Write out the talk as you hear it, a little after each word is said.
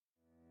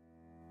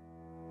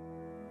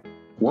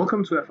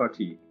Welcome to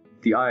FRT,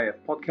 the IIF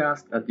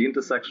podcast at the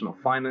intersection of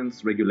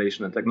finance,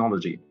 regulation, and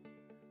technology.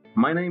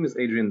 My name is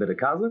Adrian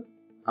Dedekaze.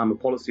 I'm a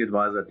policy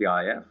advisor at the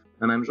IIF,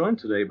 and I'm joined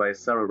today by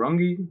Sarah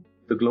Runge,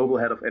 the global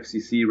head of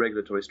FCC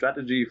regulatory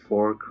strategy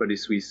for Credit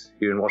Suisse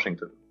here in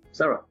Washington.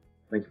 Sarah,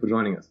 thank you for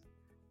joining us.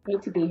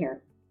 Great to be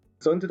here.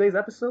 So in today's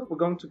episode, we're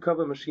going to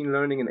cover machine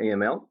learning and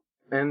AML,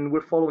 and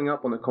we're following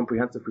up on a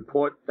comprehensive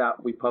report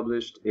that we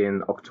published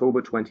in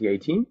October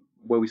 2018,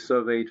 where we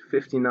surveyed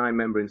 59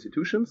 member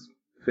institutions,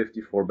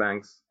 54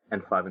 banks,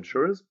 and 5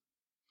 insurers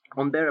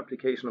on their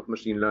application of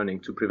machine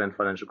learning to prevent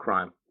financial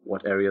crime,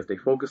 what areas they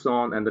focus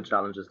on, and the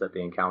challenges that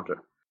they encounter.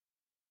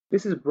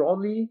 This is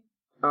broadly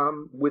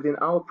within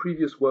our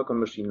previous work on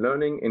machine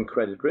learning in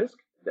credit risk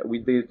that we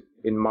did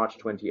in March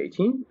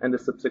 2018, and the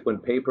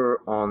subsequent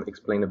paper on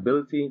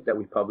explainability that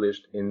we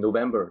published in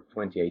November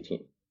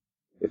 2018.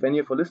 If any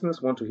of our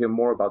listeners want to hear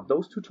more about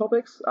those two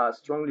topics, I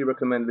strongly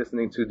recommend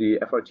listening to the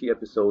FRT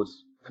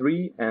episodes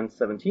 3 and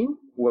 17,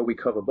 where we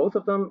cover both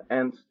of them,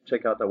 and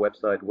check out our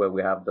website where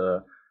we have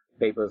the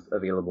papers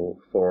available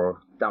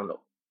for download.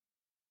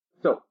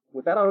 So,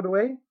 with that out of the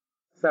way,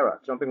 Sarah,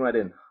 jumping right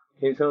in,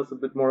 can you tell us a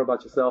bit more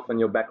about yourself and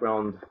your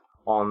background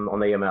on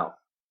AML?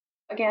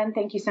 Again,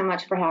 thank you so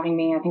much for having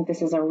me. I think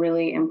this is a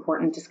really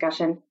important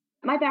discussion.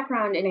 My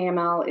background in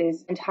AML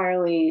is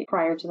entirely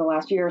prior to the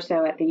last year or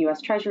so at the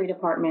U.S. Treasury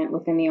Department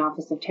within the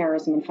Office of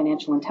Terrorism and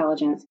Financial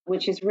Intelligence,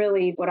 which is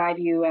really what I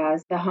view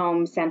as the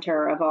home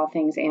center of all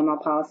things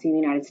AML policy in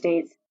the United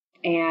States.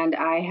 And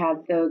I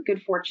had the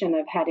good fortune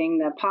of heading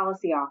the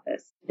policy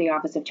office, the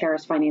Office of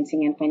Terrorist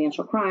Financing and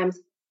Financial Crimes,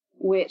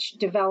 which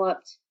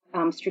developed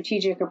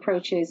strategic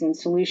approaches and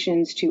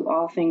solutions to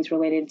all things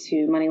related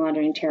to money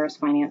laundering, terrorist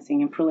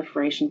financing, and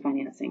proliferation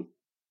financing.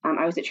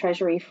 I was at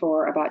Treasury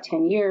for about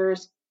 10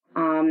 years.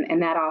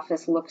 And that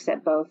office looks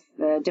at both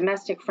the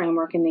domestic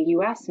framework in the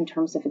U.S. in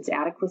terms of its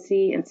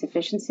adequacy and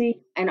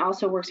sufficiency, and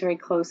also works very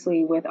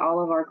closely with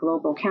all of our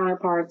global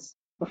counterparts.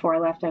 Before I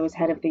left, I was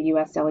head of the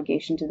U.S.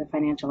 delegation to the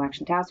Financial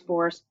Action Task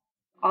Force,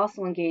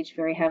 also engaged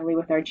very heavily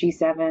with our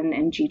G7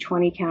 and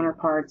G20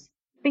 counterparts,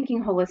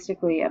 thinking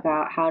holistically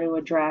about how to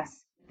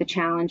address the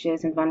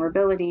challenges and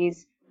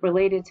vulnerabilities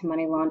related to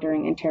money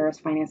laundering and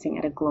terrorist financing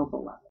at a global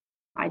level.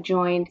 I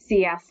joined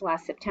CS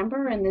last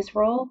September in this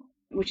role,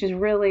 which is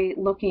really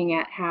looking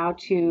at how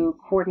to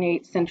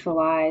coordinate,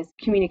 centralize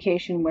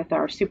communication with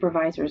our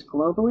supervisors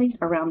globally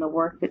around the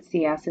work that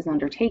CS is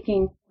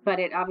undertaking. But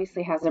it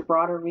obviously has a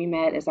broader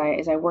remit as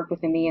I work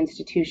within the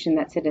institution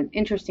that's at an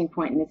interesting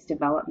point in its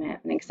development,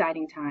 an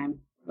exciting time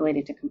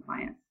related to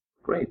compliance.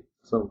 Great.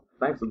 So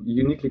thanks.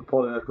 Uniquely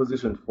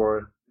positioned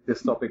for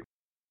this topic.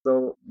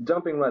 So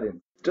jumping right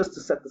in, just to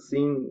set the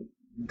scene,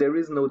 there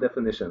is no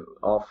definition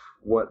of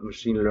what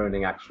machine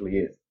learning actually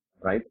is,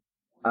 right?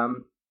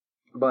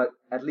 But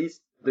at least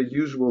the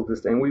usual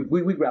distinction,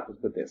 we grappled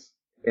with this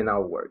in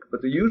our work,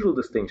 but the usual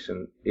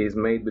distinction is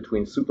made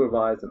between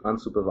supervised and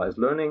unsupervised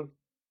learning,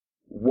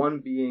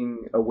 one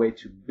being a way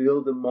to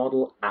build a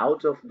model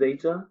out of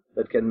data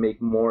that can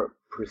make more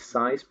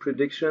precise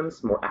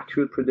predictions, more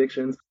accurate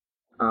predictions,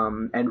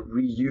 and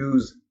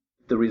reuse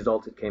the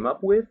results it came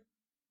up with.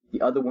 The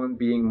other one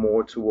being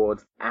more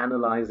towards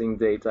analyzing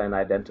data and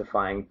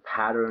identifying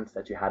patterns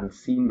that you hadn't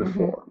seen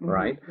before,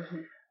 right?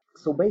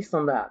 So based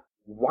on that,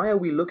 why are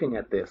we looking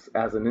at this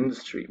as an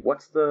industry?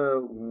 What's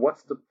the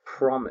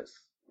promise?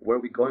 Where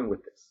are we going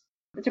with this?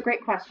 It's a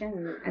great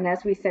question. And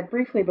as we said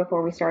briefly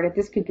before we started,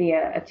 this could be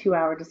a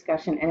 2-hour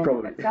discussion in and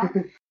of itself.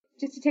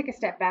 Just to take a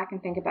step back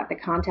and think about the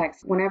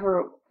context,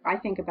 whenever I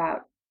think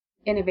about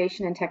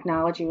innovation and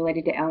technology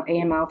related to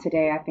AML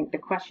today, I think the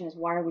question is,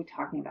 why are we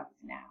talking about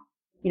this now?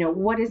 You know,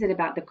 what is it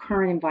about the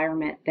current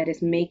environment that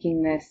is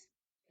making this,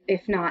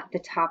 if not the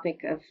topic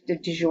of the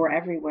du jour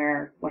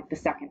everywhere, like the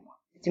second one?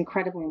 It's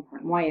incredibly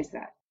important. Why is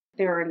that?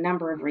 There are a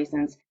number of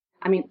reasons.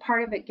 I mean,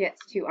 part of it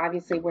gets to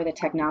obviously where the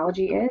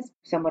technology is.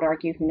 Some would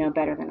argue who know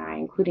better than I,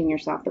 including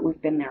yourself, that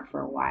we've been there for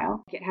a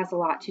while. It has a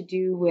lot to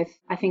do with,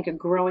 I think, a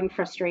growing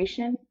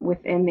frustration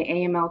within the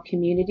AML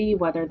community,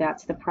 whether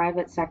that's the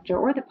private sector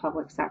or the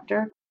public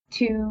sector,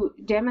 to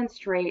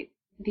demonstrate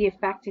the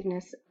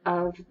effectiveness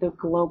of the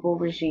global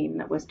regime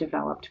that was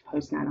developed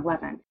post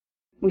 9/11.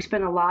 We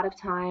spent a lot of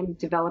time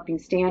developing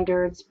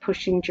standards,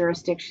 pushing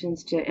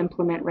jurisdictions to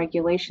implement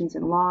regulations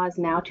and laws,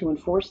 now to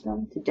enforce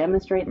them, to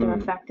demonstrate they're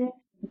effective.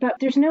 But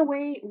there's no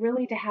way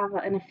really to have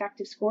an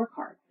effective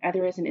scorecard,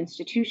 either as an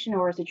institution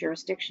or as a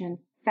jurisdiction.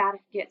 That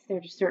gets there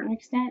to a certain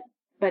extent,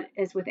 but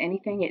as with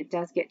anything, it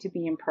does get to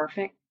be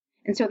imperfect.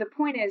 And so the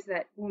point is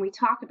that when we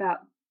talk about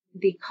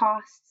the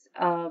costs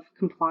of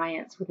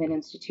compliance within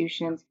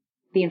institutions,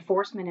 the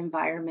enforcement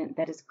environment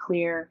that is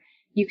clear,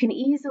 you can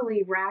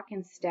easily rack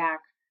and stack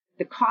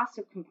the cost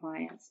of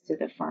compliance to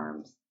the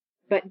firms.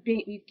 But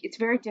it's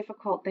very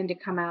difficult then to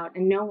come out,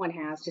 and no one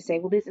has, to say,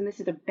 well, this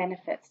are the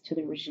benefits to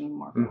the regime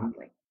more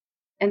broadly.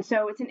 And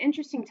so it's an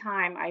interesting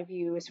time, I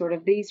view, as sort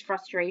of these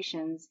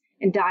frustrations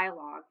and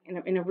dialogue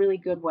in a really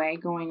good way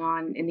going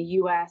on in the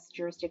U.S.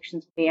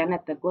 jurisdictions and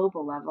at the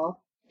global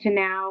level, to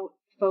now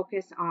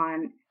focus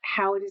on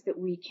how it is that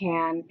we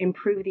can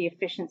improve the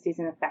efficiencies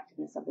and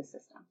effectiveness of the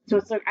system. So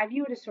it's like I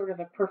view it as sort of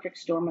a perfect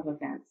storm of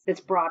events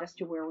that's brought us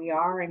to where we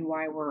are and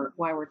why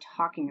we're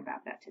talking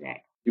about that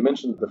today. You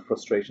mentioned the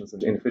frustrations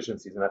and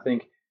inefficiencies, and I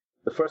think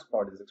the first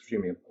part is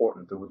extremely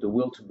important, the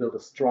will to build a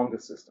stronger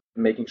system,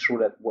 making sure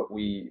that what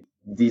we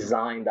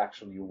designed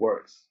actually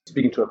works,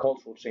 speaking to a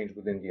cultural change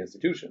within the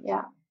institution.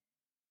 Yeah.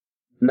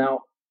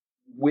 Now,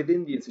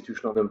 within the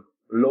institution on the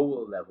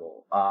lower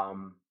level,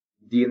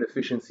 the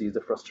inefficiencies,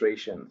 the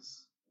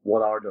frustrations,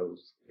 what are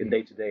those in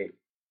day-to-day?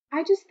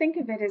 I just think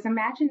of it as,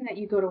 imagine that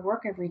you go to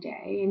work every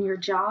day and your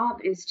job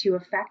is to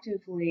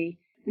effectively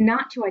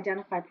not to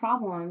identify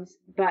problems,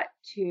 but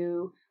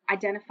to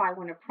identify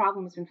when a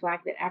problem has been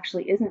flagged that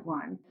actually isn't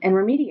one and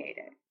remediate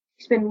it.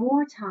 You spend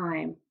more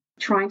time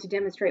trying to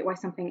demonstrate why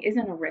something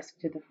isn't a risk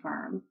to the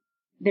firm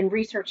than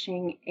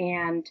researching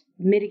and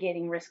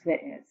mitigating risk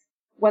that is.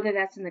 Whether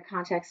that's in the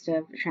context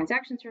of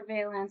transaction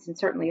surveillance, and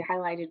certainly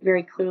highlighted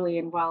very clearly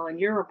and well in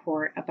your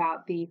report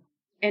about the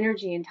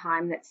energy and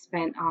time that's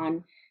spent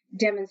on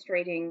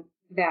demonstrating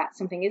that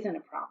something isn't a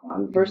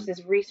problem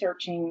versus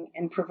researching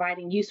and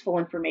providing useful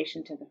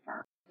information to the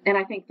firm. And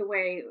I think the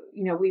way,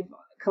 we've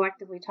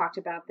collectively talked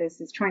about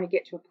this is trying to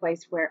get to a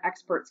place where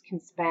experts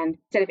can spend,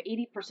 instead of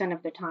 80%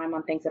 of the time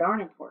on things that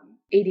aren't important,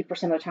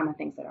 80% of the time on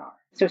things that are.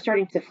 So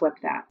starting to flip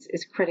that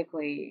is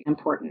critically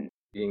important.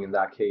 Being in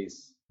that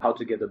case, how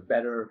to get a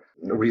better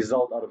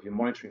result out of your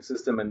monitoring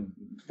system and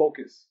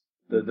focus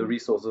the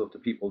resources of the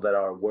people that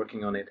are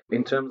working on it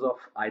in terms of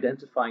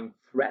identifying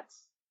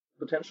threats,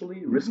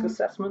 potentially risk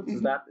assessments.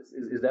 Is that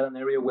an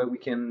area where we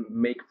can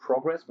make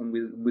progress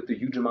with the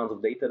huge amounts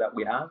of data that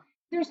we have?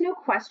 There's no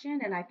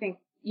question, and I think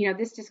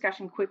this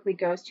discussion quickly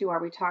goes to,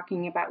 are we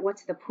talking about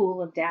what's the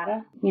pool of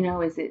data?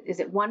 Is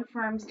it one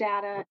firm's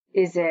data?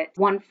 Is it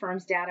one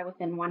firm's data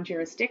within one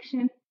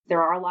jurisdiction?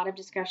 There are a lot of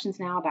discussions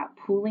now about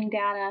pooling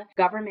data,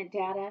 government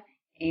data,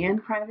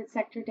 and private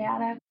sector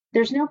data.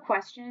 There's no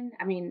question,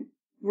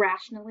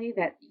 rationally,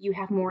 that you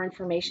have more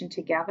information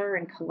together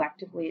and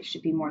collectively it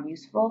should be more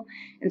useful.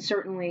 And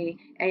certainly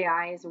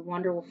AI is a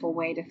wonderful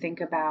way to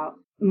think about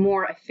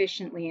more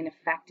efficiently and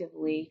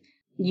effectively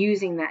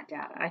using that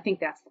data. I think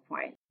that's the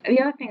point.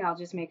 The other thing I'll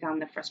just make on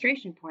the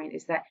frustration point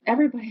is that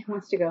everybody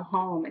wants to go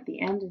home at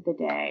the end of the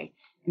day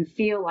and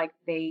feel like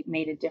they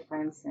made a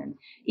difference. And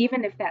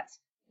even if that's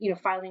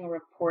filing a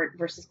report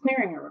versus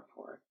clearing a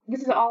report.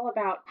 This is all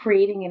about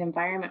creating an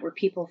environment where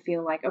people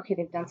feel like, okay,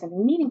 they've done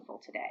something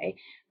meaningful today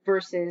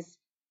versus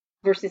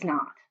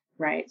not,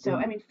 right? So,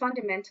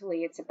 fundamentally,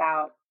 it's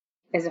about,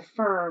 as a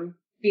firm,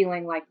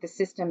 feeling like the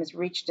system has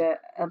reached a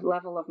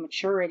level of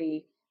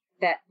maturity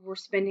that we're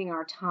spending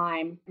our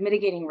time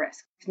mitigating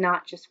risk,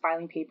 not just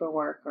filing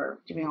paperwork or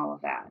doing all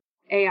of that.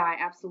 AI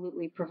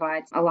absolutely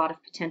provides a lot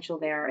of potential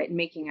there at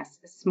making us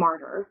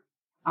smarter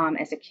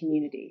as a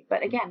community.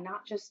 But again,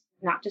 not just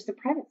the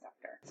private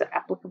sector. It's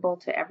applicable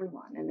to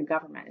everyone in the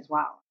government as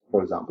well.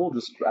 For example,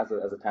 just as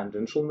a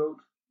tangential note?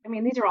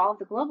 These are all of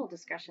the global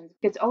discussions.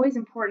 It's always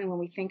important when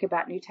we think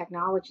about new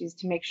technologies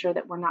to make sure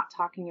that we're not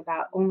talking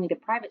about only the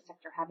private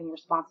sector having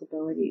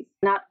responsibilities,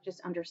 not just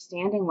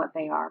understanding what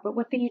they are, but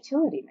what the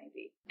utility may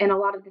be. And a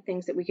lot of the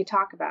things that we could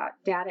talk about,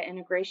 data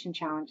integration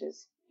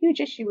challenges, huge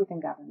issue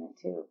within government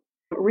too.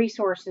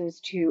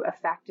 Resources to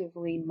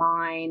effectively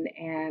mine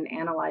and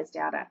analyze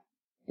data,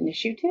 an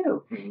issue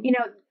too.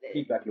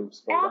 Feedback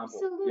loops, for example.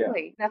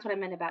 Absolutely. Yeah. That's what I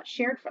meant about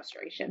shared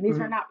frustration. These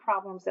are not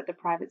problems that the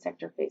private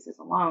sector faces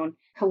alone.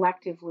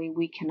 Collectively,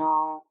 we can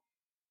all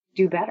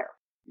do better.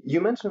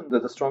 You mentioned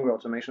that the stronger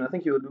automation, I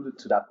think you alluded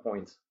to that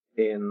point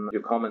in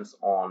your comments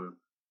on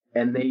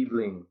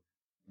enabling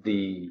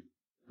the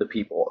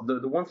people.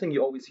 The one thing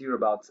you always hear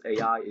about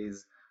AI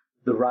is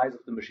the rise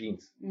of the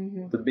machines.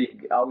 The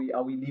big, are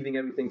we leaving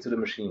everything to the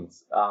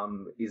machines?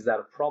 Is that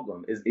a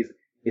problem?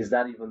 Is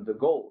that even the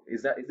goal?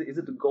 Is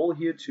it the goal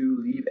here to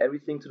leave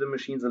everything to the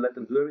machines and let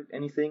them do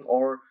anything,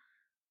 or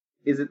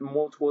is it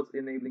more towards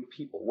enabling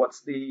people?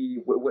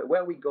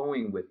 Where are we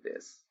going with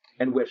this,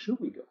 and where should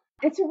we go?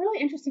 It's a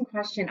really interesting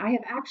question. I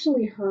have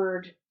actually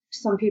heard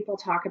some people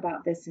talk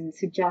about this and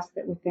suggest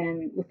that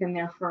within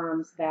their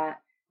firms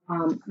that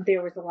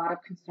there was a lot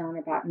of concern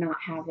about not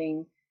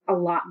having a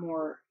lot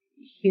more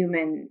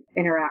human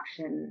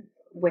interaction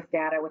with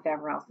data, with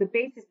everyone else. The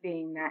basis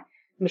being that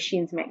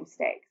machines make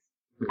mistakes.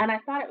 And I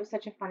thought it was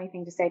such a funny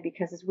thing to say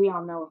because, as we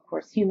all know, of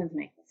course, humans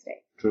make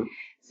mistakes. True.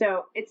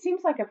 So it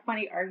seems like a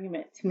funny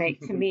argument to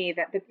make to me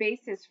that the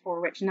basis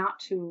for which not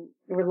to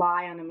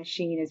rely on a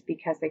machine is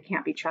because they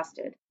can't be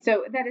trusted.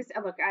 So that is,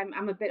 look,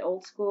 I'm a bit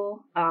old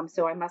school,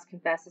 so I must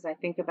confess, as I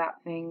think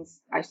about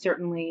things, I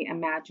certainly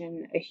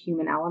imagine a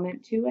human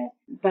element to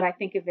it, but I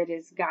think of it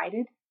as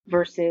guided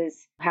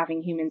versus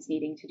having humans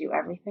needing to do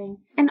everything.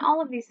 And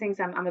all of these things,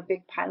 I'm a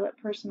big pilot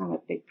person. I'm a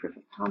big proof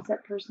of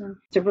concept person.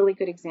 It's a really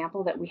good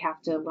example that we have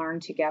to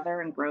learn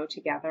together and grow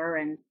together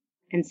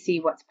and see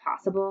what's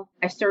possible.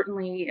 I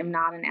certainly am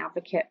not an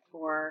advocate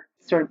for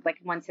sort of like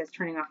one says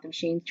turning off the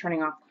machines,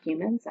 turning off the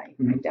humans. I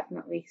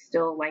definitely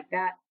still like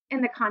that. In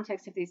the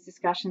context of these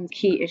discussions,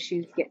 key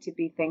issues get to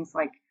be things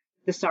like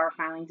the SAR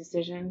filing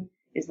decision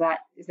Is that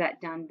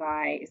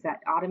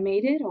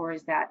automated, or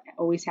is that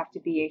always have to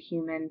be a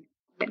human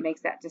that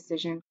makes that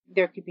decision?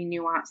 There could be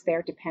nuance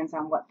there. Depends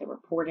on what the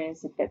report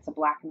is. If it's a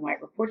black and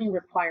white reporting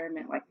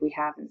requirement like we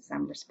have in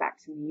some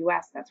respects in the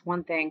US, that's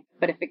one thing.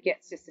 But if it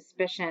gets to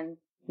suspicion,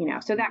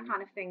 so that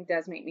kind of thing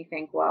does make me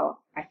think,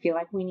 well, I feel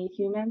like we need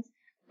humans.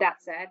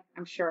 That said,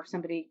 I'm sure if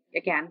somebody,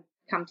 again,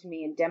 come to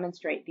me and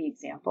demonstrate the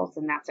examples,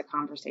 then that's a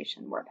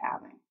conversation worth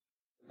having.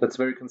 That's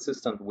very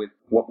consistent with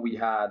what we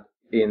had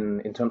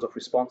in terms of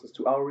responses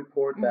to our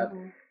report, that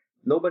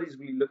nobody's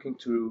really looking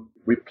to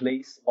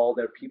replace all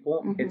their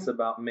people. It's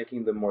about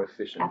making them more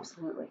efficient.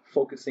 Absolutely.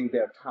 Focusing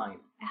their time.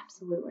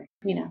 Absolutely.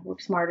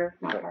 Work smarter,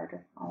 not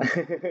harder.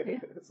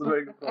 That's a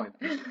very good point.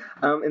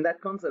 In that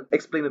concept,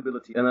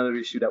 explainability, another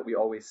issue that we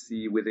always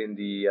see within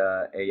the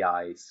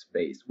AI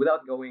space,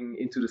 without going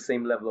into the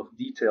same level of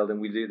detail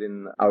than we did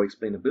in our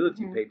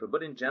explainability paper,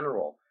 but in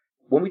general,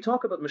 when we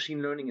talk about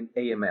machine learning and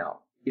AML,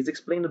 is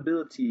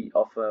explainability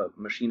of a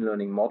machine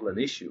learning model an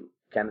issue?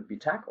 Can it be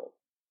tackled?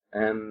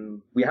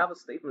 And we have a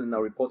statement in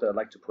our report that I'd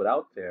like to put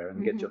out there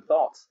and get your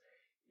thoughts,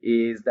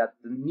 is that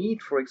the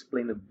need for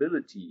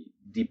explainability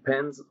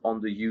depends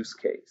on the use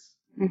case.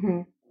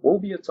 What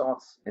would be your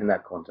thoughts in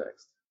that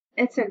context?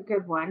 It's a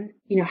good one.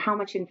 How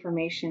much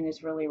information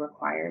is really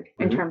required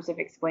in terms of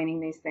explaining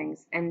these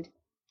things? And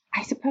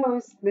I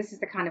suppose this is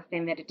the kind of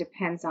thing that it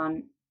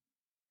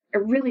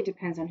really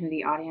depends on who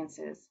the audience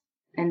is.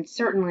 And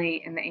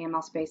certainly in the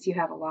AML space, you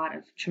have a lot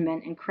of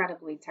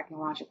incredibly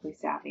technologically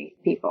savvy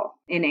people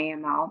in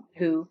AML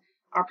who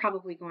are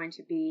probably going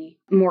to be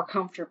more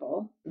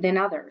comfortable than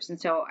others.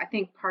 And so I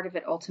think part of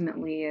it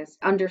ultimately is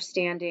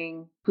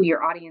understanding who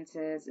your audience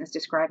is and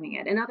describing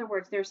it. In other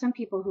words, there are some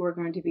people who are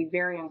going to be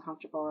very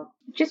uncomfortable.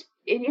 Just,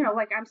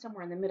 like I'm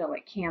somewhere in the middle.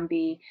 It can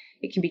be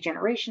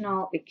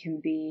generational. It can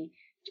be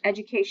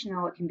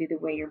educational. It can be the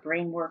way your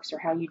brain works or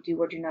how you do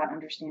or do not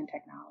understand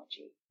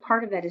technology.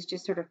 Part of that is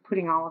just sort of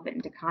putting all of it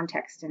into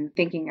context and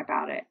thinking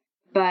about it.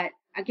 But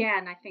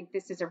again, I think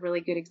this is a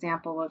really good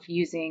example of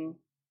using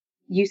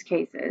use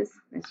cases,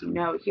 as you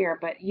know here,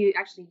 but you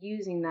actually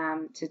using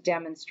them to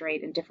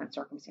demonstrate in different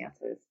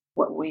circumstances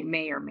what we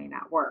may or may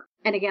not work.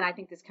 And again, I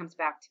think this comes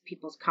back to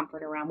people's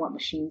comfort around what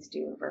machines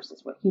do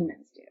versus what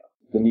humans do.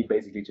 The need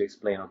basically to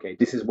explain, okay,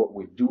 this is what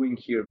we're doing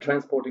here,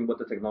 transporting what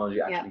the technology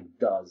actually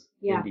does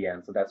in the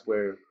end. So that's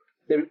where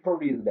there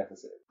probably is a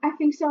deficit. I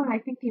think so. And I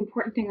think the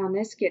important thing on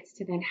this gets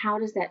to then how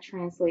does that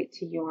translate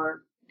to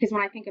because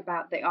when I think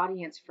about the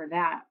audience for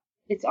that,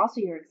 it's also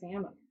your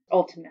examiner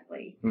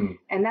ultimately.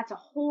 And that's a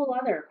whole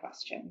other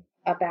question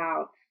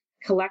about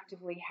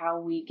collectively how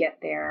we get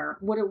there.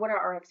 What are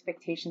our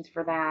expectations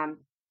for them?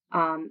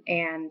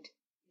 And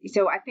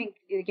so I think,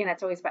 again,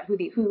 it's always about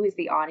who is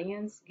the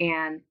audience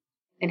and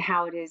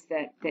how it is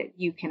that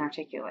you can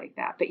articulate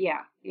that. But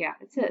yeah,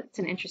 it's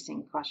an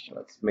interesting question.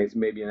 That's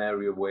maybe an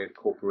area where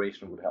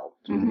cooperation would help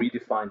to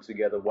redefine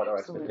together what our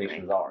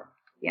expectations are.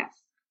 Yes.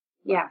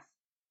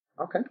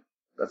 Okay.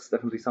 That's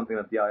definitely something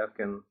that the IF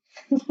can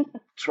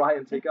try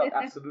and take up.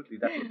 Absolutely,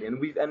 definitely. And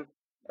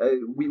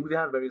we've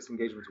had various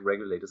engagements with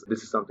regulators.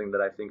 This is something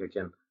that I think I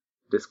can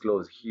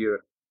disclose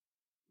here.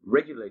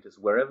 Regulators,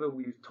 wherever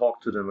we've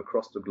talked to them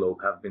across the globe,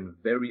 have been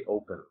very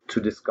open to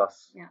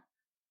discuss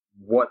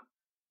what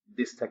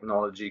this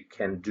technology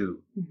can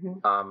do,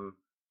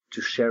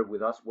 to share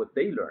with us what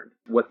they learned,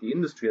 what the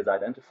industry has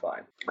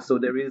identified. So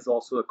there is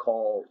also a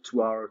call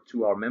to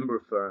our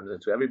member firms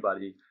and to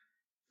everybody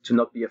to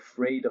not be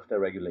afraid of their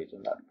regulator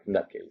in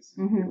that case.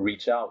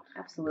 Reach out.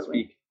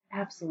 Absolutely. Speak.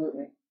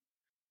 Absolutely.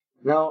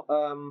 Now,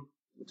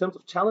 in terms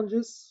of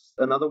challenges,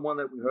 another one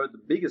that we heard, the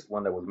biggest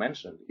one that was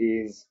mentioned,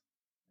 is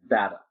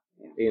data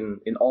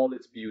in all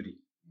its beauty.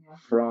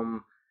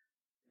 From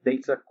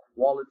data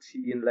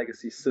quality in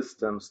legacy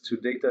systems to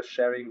data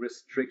sharing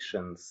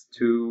restrictions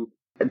to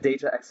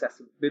data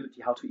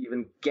accessibility, how to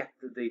even get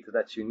the data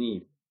that you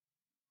need.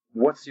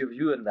 What's your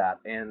view on that,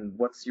 and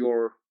what's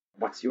your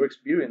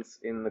experience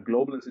in a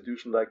global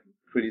institution like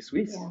Credit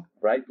Suisse,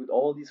 right, with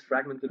all these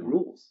fragmented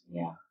rules?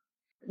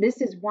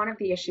 This is one of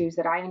the issues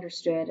that I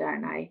understood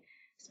and I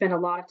spent a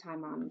lot of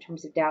time on in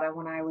terms of data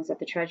when I was at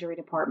the Treasury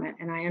Department,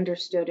 and I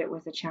understood it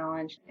was a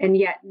challenge. And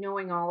yet,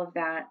 knowing all of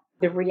that,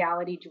 the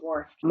reality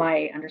dwarfed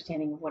my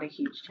understanding of what a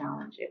huge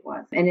challenge it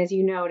was. And as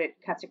you note, it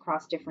cuts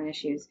across different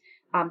issues.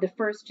 The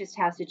first just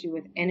has to do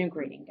with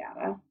integrating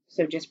data.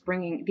 So just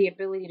bringing the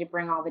ability to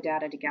bring all the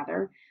data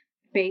together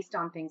based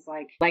on things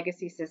like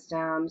legacy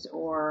systems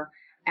or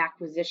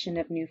acquisition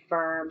of new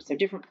firms. So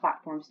different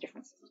platforms,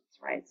 different systems,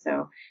 right?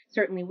 So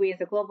certainly we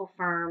as a global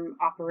firm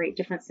operate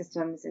different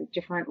systems in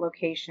different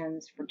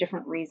locations for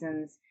different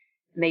reasons.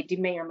 And they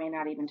may or may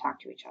not even talk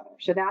to each other.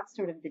 So that's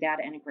sort of the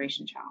data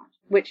integration challenge,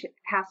 which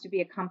has to be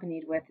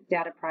accompanied with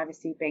data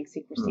privacy, bank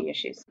secrecy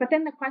issues. But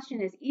then the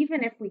question is,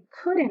 even if we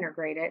could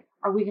integrate it,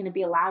 are we going to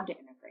be allowed to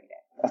integrate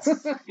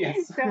it?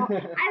 Yes. So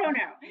I don't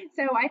know.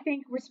 So I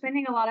think we're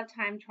spending a lot of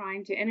time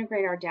trying to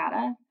integrate our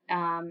data,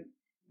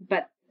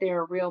 but there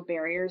are real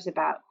barriers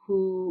about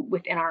who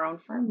within our own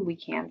firm we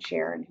can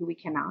share and who we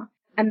cannot.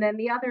 And then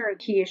the other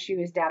key issue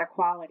is data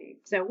quality.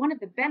 So one of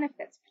the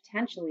benefits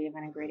potentially of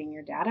integrating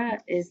your data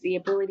is the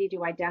ability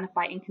to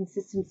identify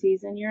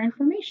inconsistencies in your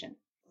information.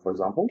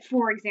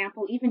 For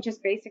example, even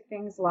just basic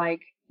things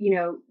like,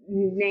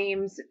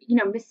 names,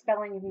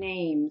 misspelling of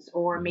names,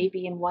 or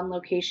maybe in one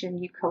location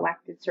you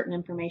collected certain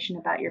information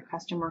about your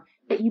customer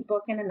that you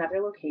book in another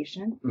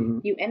location. Mm-hmm.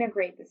 You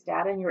integrate this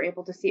data and you're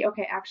able to see,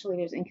 okay, actually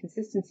there's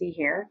inconsistency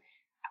here,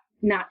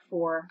 not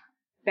for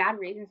bad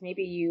reasons.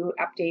 Maybe you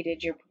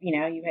updated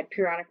you had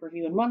periodic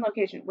review in one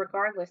location.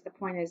 Regardless, the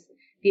point is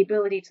the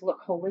ability to look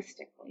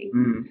holistically,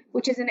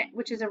 which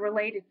is a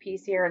related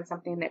piece here and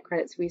something that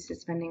Credit Suisse is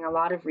spending a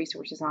lot of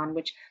resources on,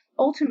 which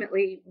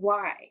ultimately,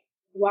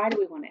 why do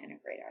we want to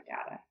integrate our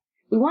data?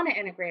 We want to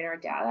integrate our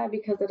data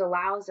because it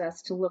allows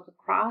us to look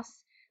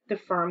across the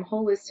firm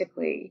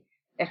holistically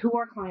at who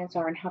our clients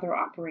are and how they're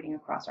operating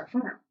across our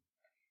firm.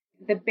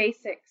 The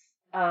basics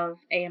of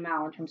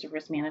AML in terms of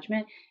risk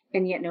management,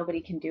 and yet nobody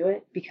can do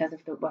it because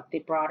of what the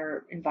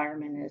broader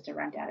environment is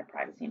around data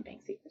privacy and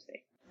bank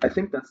secrecy. I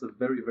think that's a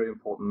very, very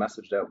important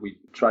message that we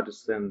try to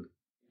send.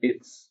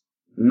 It's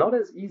not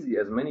as easy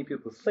as many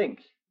people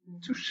think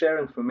to share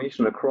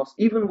information across,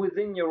 even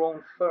within your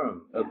own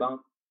firm, about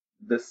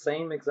the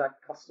same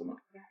exact customer.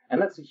 Yeah.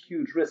 And that's a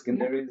huge risk. And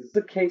there is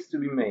a case to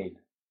be made,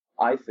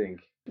 I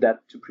think,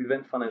 that to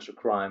prevent financial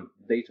crime,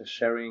 data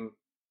sharing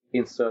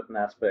in certain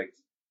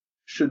aspects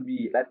should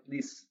be at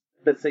least,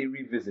 let's say,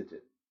 revisited.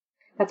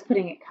 That's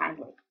putting it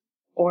kindly,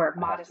 or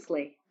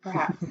modestly,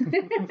 perhaps.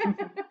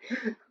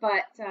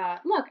 But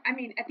look,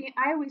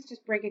 I always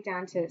just break it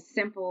down to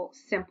simple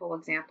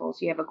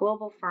examples. You have a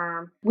global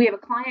firm. We have a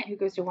client who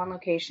goes to one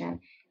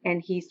location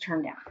and he's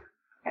turned down,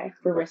 okay,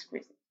 for risk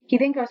reasons. He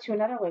then goes to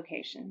another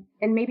location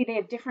and maybe they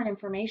have different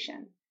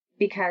information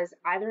because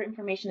either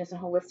information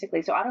isn't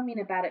holistically. So I don't mean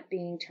about it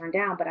being turned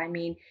down, but I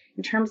mean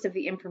in terms of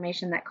the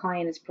information that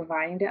client is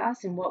providing to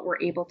us and what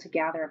we're able to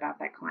gather about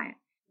that client.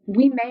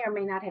 We may or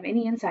may not have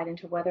any insight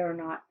into whether or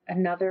not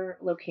another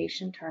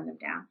location turned them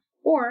down.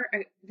 Or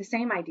the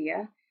same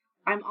idea,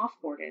 I'm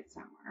off-boarded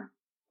somewhere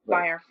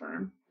by our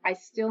firm. I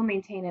still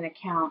maintain an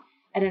account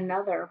at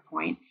another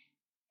point,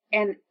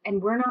 and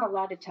we're not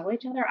allowed to tell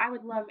each other. I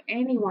would love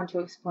anyone to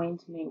explain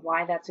to me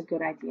why that's a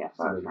good idea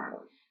for our firm.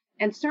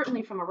 And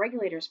certainly from a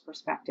regulator's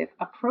perspective,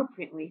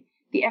 appropriately,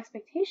 the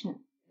expectation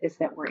is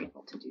that we're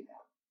able to do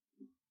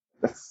that.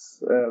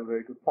 That's a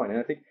very good point. And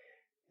I think,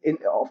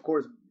 of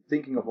course,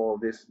 thinking of all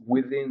of this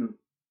within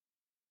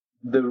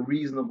the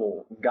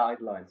reasonable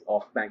guidelines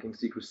of banking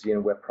secrecy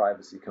and where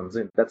privacy comes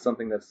in, that's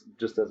something that's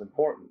just as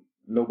important.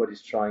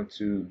 Nobody's trying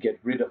to get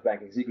rid of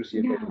banking secrecy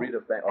and get rid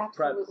of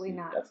privacy.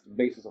 Not. That's the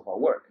basis of our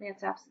work.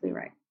 That's absolutely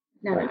right.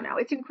 No.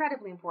 It's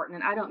incredibly important,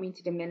 and I don't mean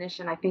to diminish,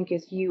 and I think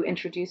as you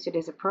introduced it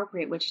is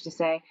appropriate, which is to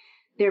say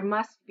there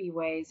must be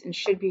ways and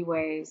should be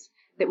ways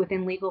that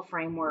within legal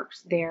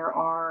frameworks there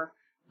are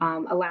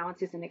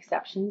allowances and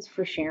exceptions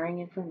for sharing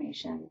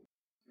information.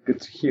 Good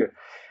to hear.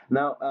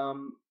 Now,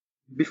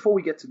 before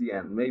we get to the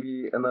end,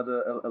 maybe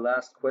a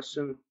last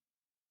question,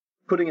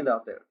 putting it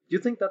out there. Do you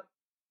think that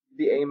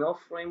the AML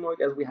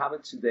framework as we have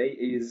it today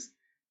is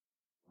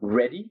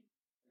ready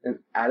and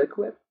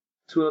adequate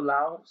to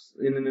allow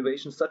an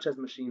innovation such as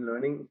machine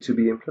learning to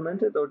be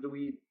implemented, or do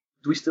we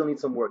still need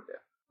some work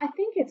there? I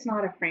think it's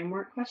not a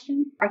framework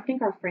question. I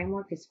think our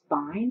framework is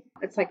fine.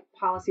 It's like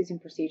policies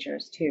and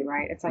procedures too,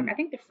 right? It's like I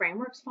think the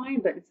framework's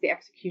fine, but it's the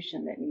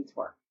execution that needs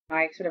work.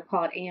 I sort of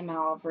call it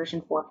AML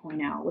version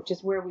 4.0, which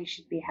is where we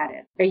should be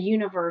headed. A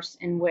universe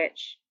in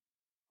which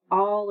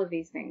all of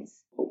these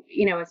things,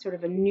 it's sort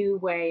of a new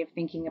way of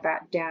thinking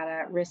about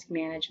data, risk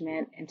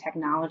management, and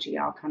technology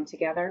all come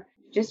together.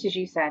 Just as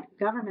you said,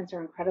 governments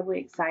are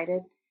incredibly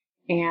excited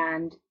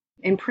and,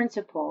 in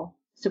principle,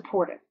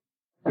 supportive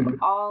of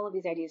all of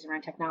these ideas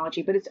around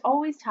technology, but it's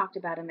always talked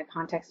about in the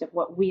context of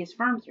what we as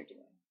firms are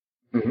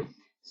doing.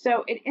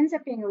 So it ends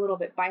up being a little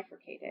bit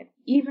bifurcated,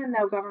 even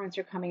though governments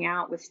are coming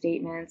out with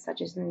statements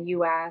such as in the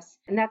U.S.,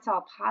 and that's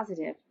all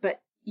positive, but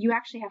you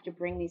actually have to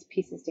bring these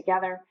pieces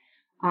together.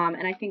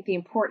 And I think the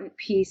important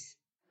piece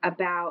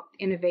about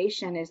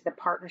innovation is the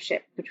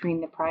partnership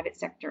between the private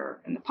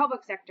sector and the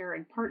public sector,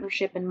 and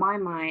partnership, in my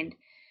mind,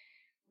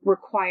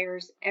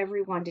 requires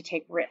everyone to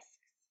take risks.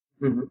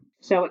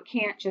 So it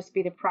can't just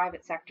be the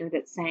private sector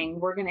that's saying,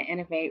 we're going to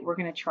innovate, we're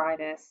going to try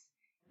this,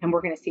 and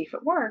we're going to see if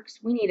it works.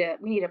 We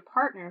need a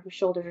partner who's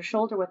shoulder to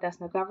shoulder with us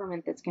in the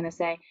government that's going to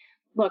say,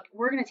 look,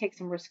 we're going to take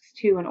some risks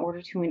too in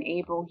order to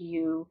enable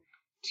you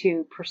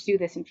to pursue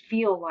this and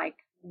feel like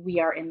we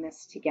are in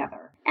this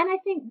together. And I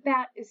think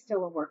that is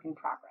still a work in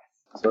progress.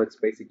 So it's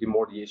basically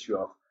more the issue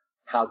of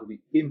how do we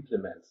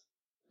implement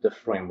the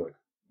framework,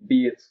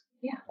 be it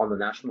on the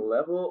national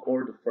level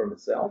or the firm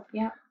itself.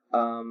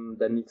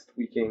 That needs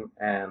tweaking,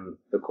 and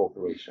the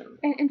corporation.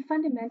 And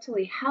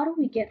fundamentally, how do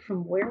we get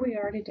from where we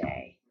are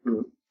today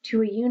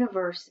to a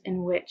universe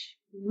in which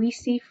we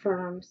see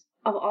firms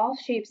of all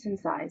shapes and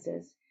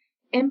sizes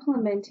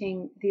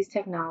implementing these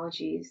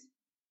technologies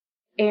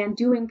and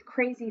doing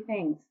crazy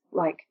things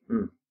like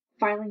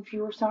filing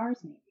fewer SARs,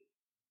 maybe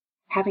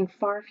having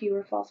far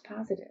fewer false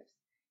positives,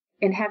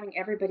 and having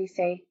everybody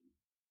say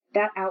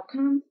that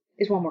outcome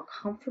is one we're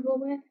comfortable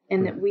with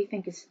and that we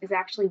think is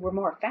actually we're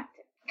more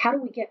effective. How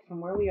do we get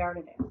from where we are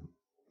to there?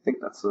 I think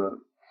that's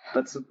an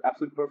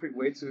absolute perfect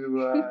way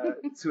to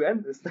to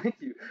end this. Thank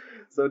you.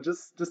 So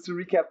just to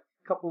recap,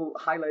 a couple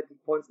highlighted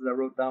points that I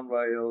wrote down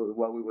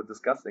while we were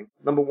discussing.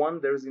 Number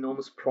one, there is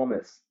enormous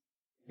promise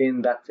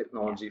in that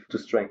technology to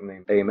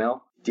strengthen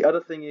AML. The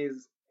other thing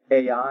is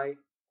AI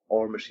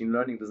or machine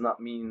learning does not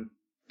mean,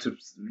 to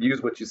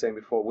use what you're saying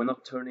before, we're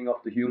not turning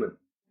off the human.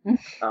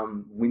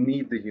 We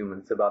need the human.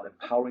 It's about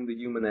empowering the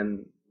human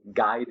and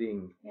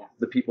guiding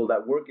the people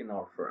that work in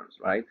our firms,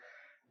 right?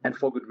 And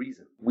for good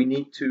reason. We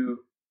need to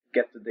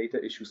get the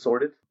data issue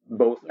sorted,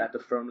 both at the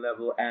firm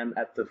level and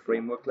at the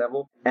framework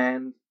level.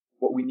 And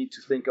what we need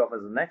to think of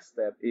as the next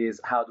step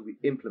is how do we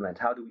implement,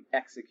 how do we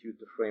execute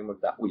the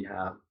framework that we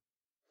have,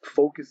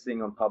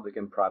 focusing on public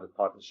and private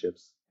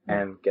partnerships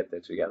and get there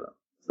together.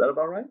 Is that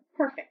about right?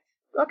 Perfect.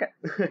 Okay,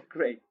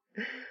 great.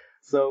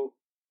 So,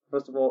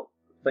 first of all,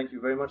 thank you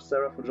very much,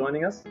 Sarah, for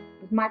joining us.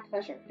 It was my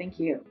pleasure. Thank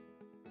you.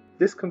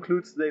 This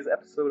concludes today's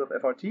episode of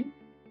FRT.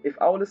 If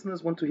our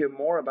listeners want to hear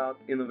more about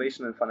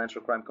innovation and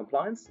financial crime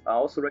compliance, I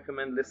also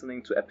recommend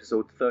listening to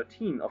episode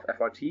 13 of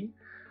FRT,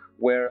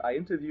 where I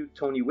interviewed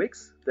Tony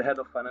Wicks, the head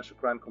of financial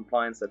crime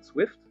compliance at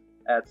Swift,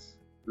 at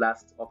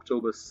last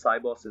October's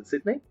Sibos in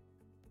Sydney.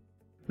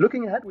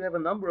 Looking ahead, we have a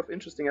number of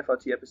interesting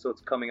FRT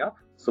episodes coming up,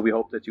 so we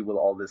hope that you will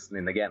all listen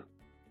in again.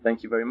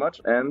 Thank you very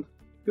much, and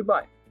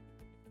goodbye.